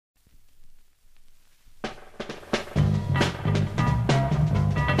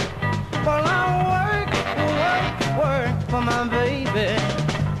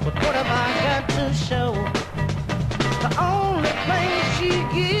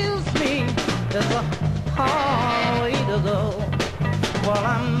it's a hard way to go. Well,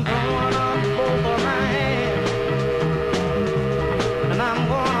 I'm throwing up both of my hands, and I'm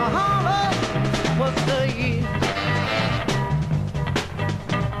gonna holler, what's the use?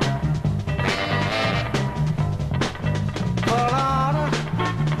 Well, Lord,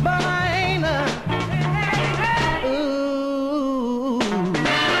 but I ain't ooh,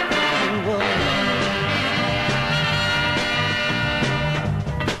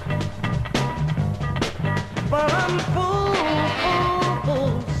 well, I'm full,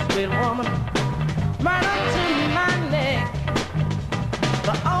 sweet woman, right up to my neck.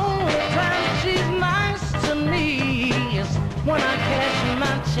 The only time she's nice to me is when I cash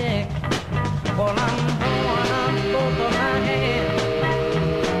my check. Well, I'm throwing up both of my hands,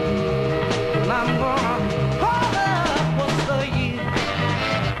 and I'm gonna hold up, what's the use?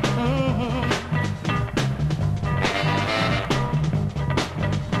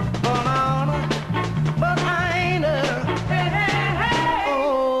 But I ain't oh.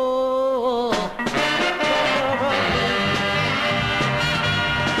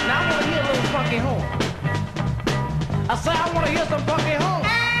 Now I wanna hear a little funky horn. I say I wanna hear some funky horn.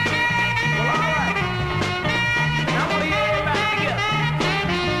 Well, all right. Now I wanna hear everybody together.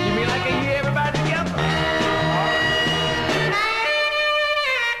 You mean I can hear everybody together? All right.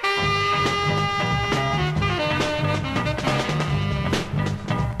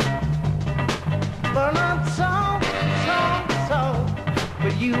 But I talk,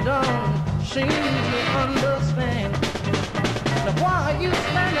 but you don't seem to understand. Now why are you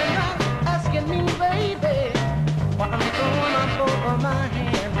standing up asking me, baby? Why I'm throwing up both of my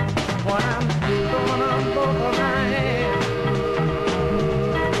hands. Why I'm throwing up both of my hands.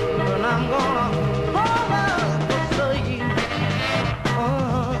 And I'm gonna hold up, what's the use?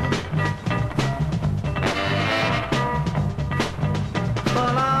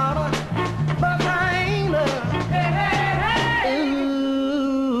 But I ain't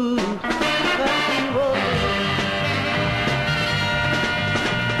ooh, that you will.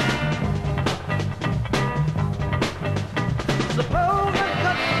 Suppose I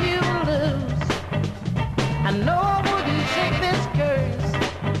cut you loose, I know I wouldn't take this curse.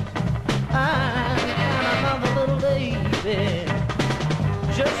 I'm kind of another little lady,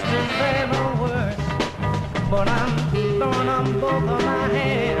 just as bad or worse. But I'm throwing up both of my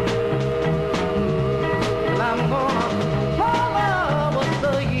hands, and I'm gonna hold up, what's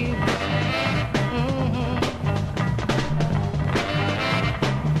the use?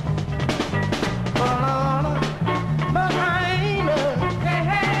 But I ain't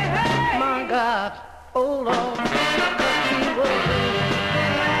my God, oh Lord, that you will lose.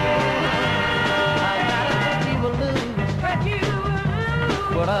 I got it, that you will lose,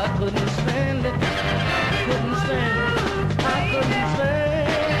 but I couldn't stand.